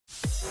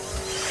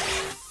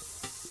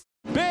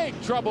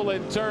trouble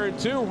in turn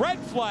 2. Red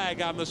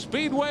flag on the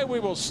speedway. We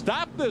will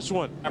stop this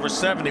one. Number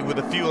 70 with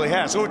the fuel he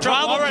has. So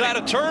Problems out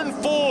of turn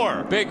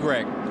 4. Big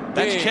wreck.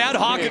 That's Chad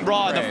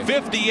Hockenbraw in the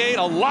 58.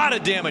 A lot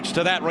of damage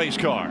to that race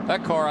car.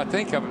 That car, I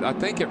think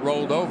it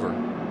rolled over.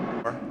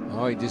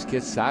 Oh, he just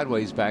gets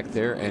sideways back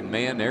there, and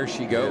man, there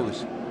she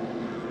goes.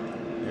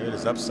 There it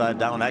is, upside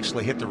down.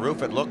 Actually hit the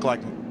roof. It looked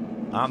like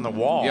on the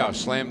wall. Yeah,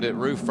 slammed it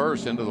roof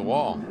first into the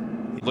wall.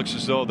 It looks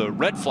as though the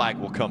red flag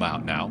will come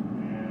out now,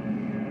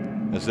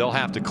 as they'll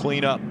have to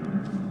clean up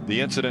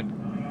the incident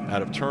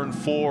out of turn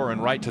 4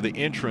 and right to the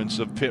entrance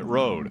of pit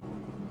road.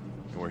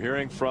 We're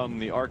hearing from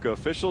the ARCA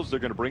officials. They're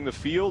going to bring the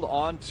field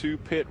onto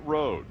pit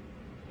road.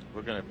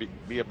 We're going to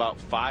be about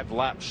 5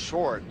 laps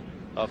short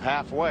of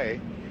halfway.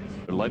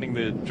 They're letting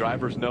the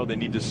drivers know they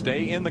need to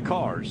stay in the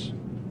cars.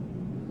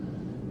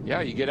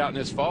 Yeah, you get out in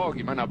this fog,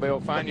 you might not be able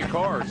to find your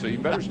car, so you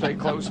better stay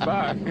close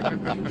by.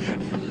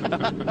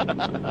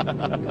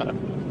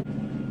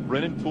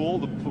 Brennan Poole,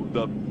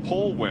 the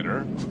pole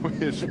winner,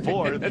 is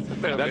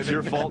 4th. That's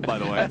your fault, by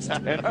the way.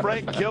 And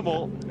Frank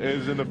Kimmel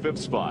is in the 5th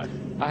spot.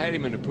 I had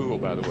him in the pool,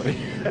 by the way.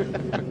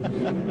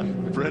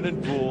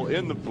 Brennan Poole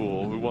in the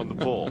pool, who won the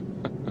pole.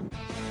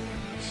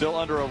 Still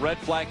under a red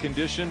flag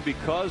condition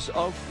because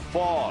of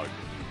fog.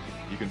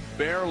 You can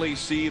barely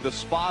see the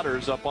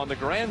spotters up on the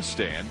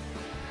grandstand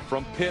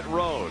from pit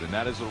road, and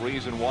that is the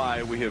reason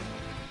why we have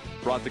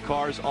brought the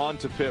cars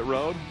onto pit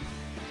road.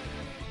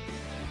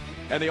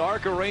 And the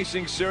ARCA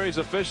Racing Series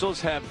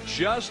officials have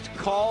just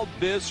called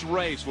this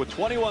race. With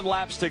 21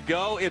 laps to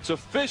go, it's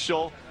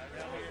official.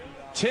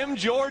 Tim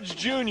George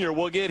Jr.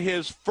 will get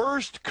his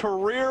first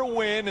career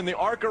win in the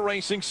ARCA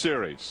Racing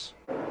Series.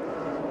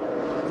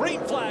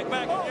 Green flag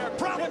back in there.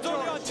 Problems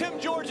early on. Tim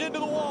George into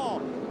the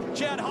wall.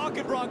 Chad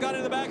Hockenbraw got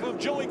in the back of him.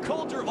 Joey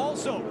Coulter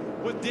also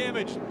with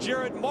damage.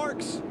 Jared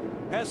Marks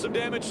has some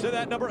damage to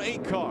that number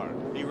 8 car.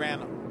 He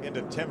ran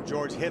into Tim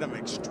George, hit him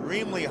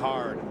extremely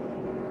hard.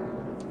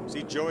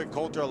 See Joey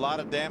Coulter, a lot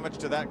of damage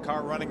to that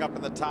car running up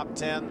in the top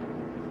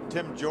 10.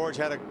 Tim George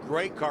had a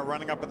great car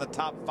running up in the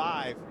top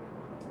 5.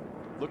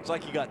 Looks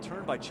like he got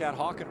turned by Chad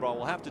Hockenbraw.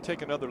 We'll have to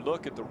take another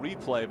look at the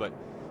replay, but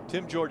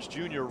Tim George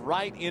Jr.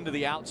 right into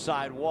the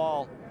outside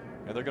wall,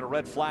 and they're going to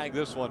red flag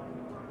this one.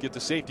 Get the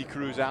safety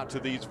crews out to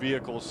these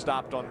vehicles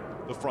stopped on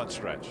the front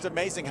stretch. It's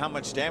amazing how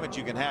much damage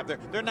you can have.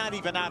 They're not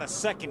even out of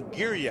second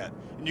gear yet,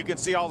 and you can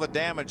see all the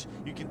damage.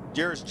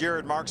 There's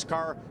Jared Marks'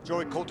 car,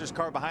 Joey Coulter's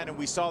car behind him.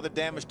 We saw the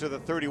damage to the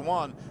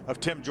 31 of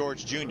Tim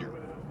George Jr.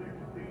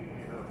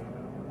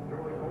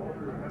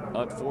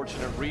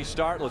 Unfortunate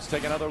restart. Let's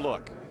take another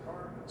look.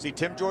 See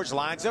Tim George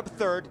lines up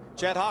 3rd.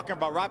 Chad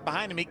Hockenbraw right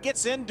behind him. He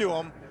gets into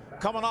him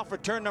coming off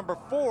of turn number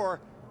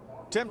 4.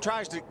 Tim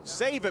tries to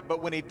save it,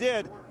 but when he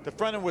did, the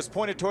front end was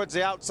pointed towards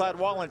the outside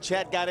wall, and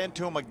Chad got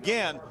into him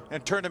again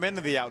and turned him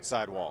into the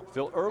outside wall.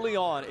 Phil, early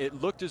on, it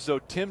looked as though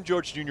Tim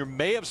George Jr.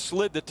 may have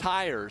slid the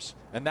tires,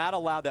 and that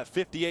allowed that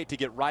 58 to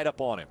get right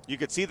up on him. You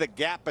could see the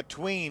gap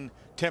between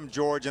Tim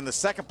George and the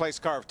 2nd place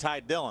car of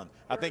Ty Dillon.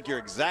 I think you're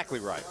exactly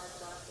right.